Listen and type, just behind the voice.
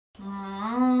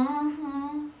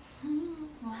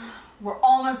We're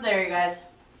almost there, you guys.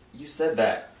 You said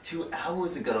that 2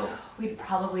 hours ago. We'd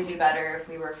probably do better if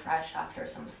we were fresh after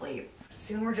some sleep.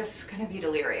 Soon we're just gonna be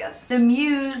delirious. The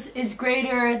muse is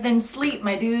greater than sleep,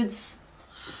 my dudes.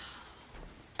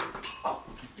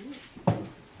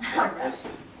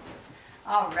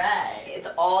 Alright. It's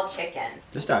all chicken.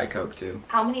 Just Diet Coke, too.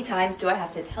 How many times do I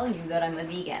have to tell you that I'm a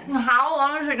vegan? How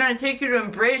long is it going to take you to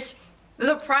embrace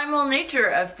the primal nature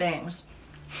of things?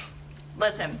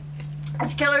 Listen,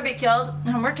 it's kill or be killed,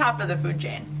 and we're top of the food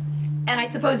chain. And I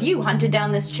suppose you hunted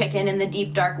down this chicken in the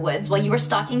deep dark woods while you were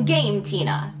stalking game,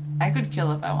 Tina. I could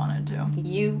kill if I wanted to.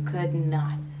 You could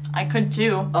not. I could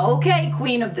too. Okay,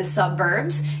 queen of the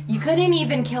suburbs. You couldn't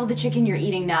even kill the chicken you're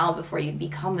eating now before you'd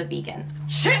become a vegan.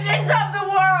 Chickens of the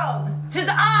world! 'Tis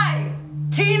I,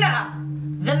 Tina,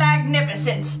 the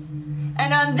Magnificent.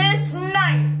 And on this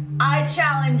night, I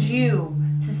challenge you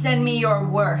to send me your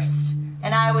worst.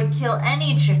 And I would kill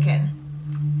any chicken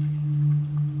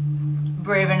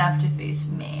brave enough to face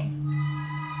me.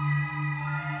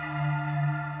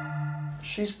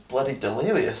 She's bloody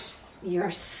delirious.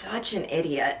 You're such an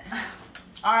idiot.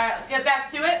 Alright, let's get back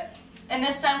to it. And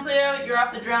this time, Cleo, you're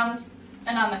off the drums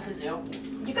and on the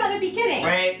kazoo. You gotta be kidding.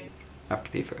 Wait. Have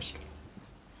to be first.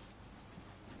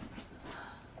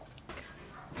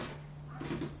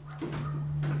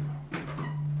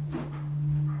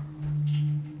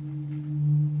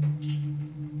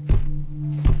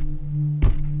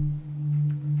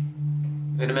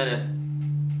 Wait a minute.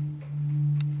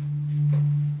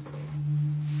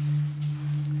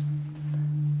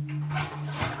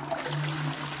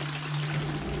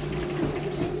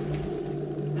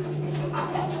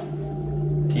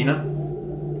 Tina?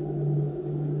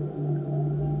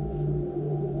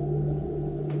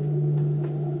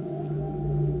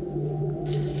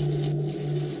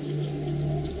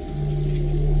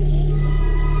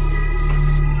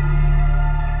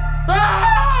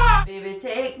 Baby,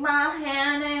 take my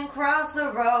hand and cross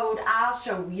the road. I'll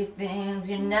show you things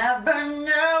you never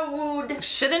knowed.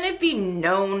 Shouldn't it be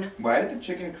known? Why did the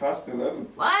chicken cross the road?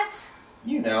 What?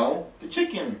 You know, the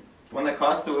chicken. The one that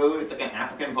crossed the road, it's like an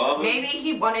African proverb. Maybe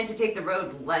he wanted to take the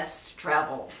road less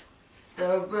traveled.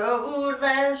 The road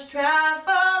less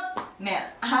traveled. Man,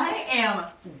 I am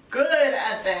good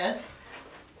at this.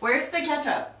 Where's the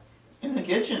ketchup? In the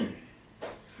kitchen.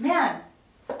 Man,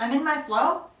 I'm in my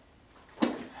flow.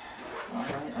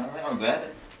 Alright, I'll grab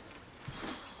it.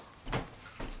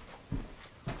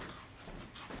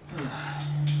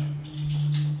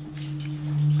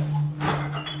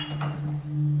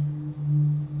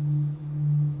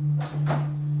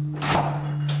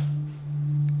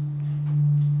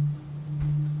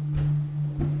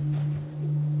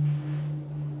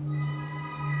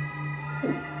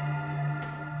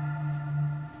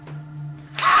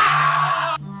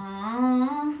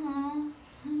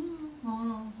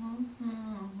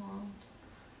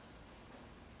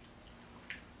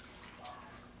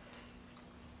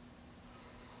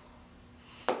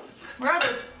 Where are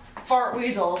those fart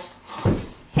weasels?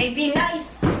 Hey, be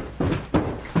nice.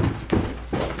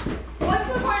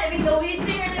 What's the point of being the lead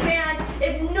singer of the band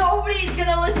if nobody's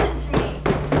gonna listen to me?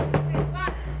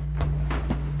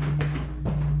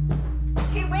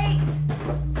 Hey, wait.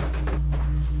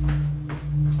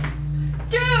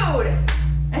 Dude!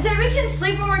 I said we can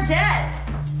sleep when we're dead.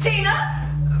 Tina,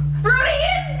 Brody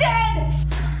is dead.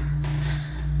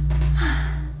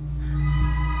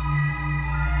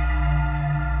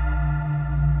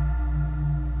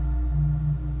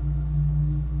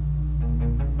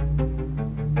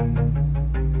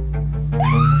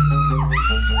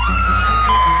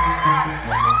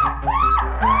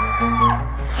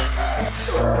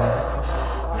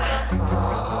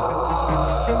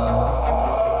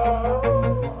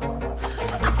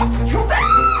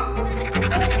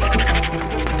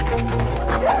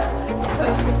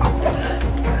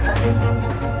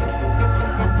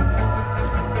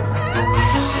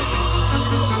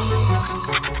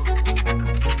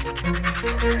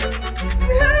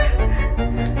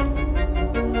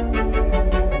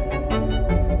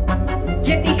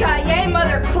 Yippee-ki-yay,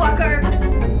 mother clucker!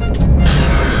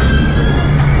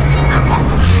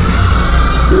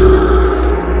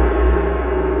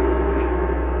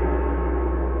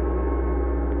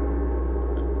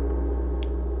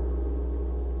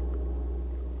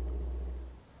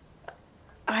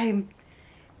 I'm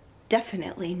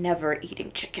definitely never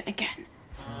eating chicken again.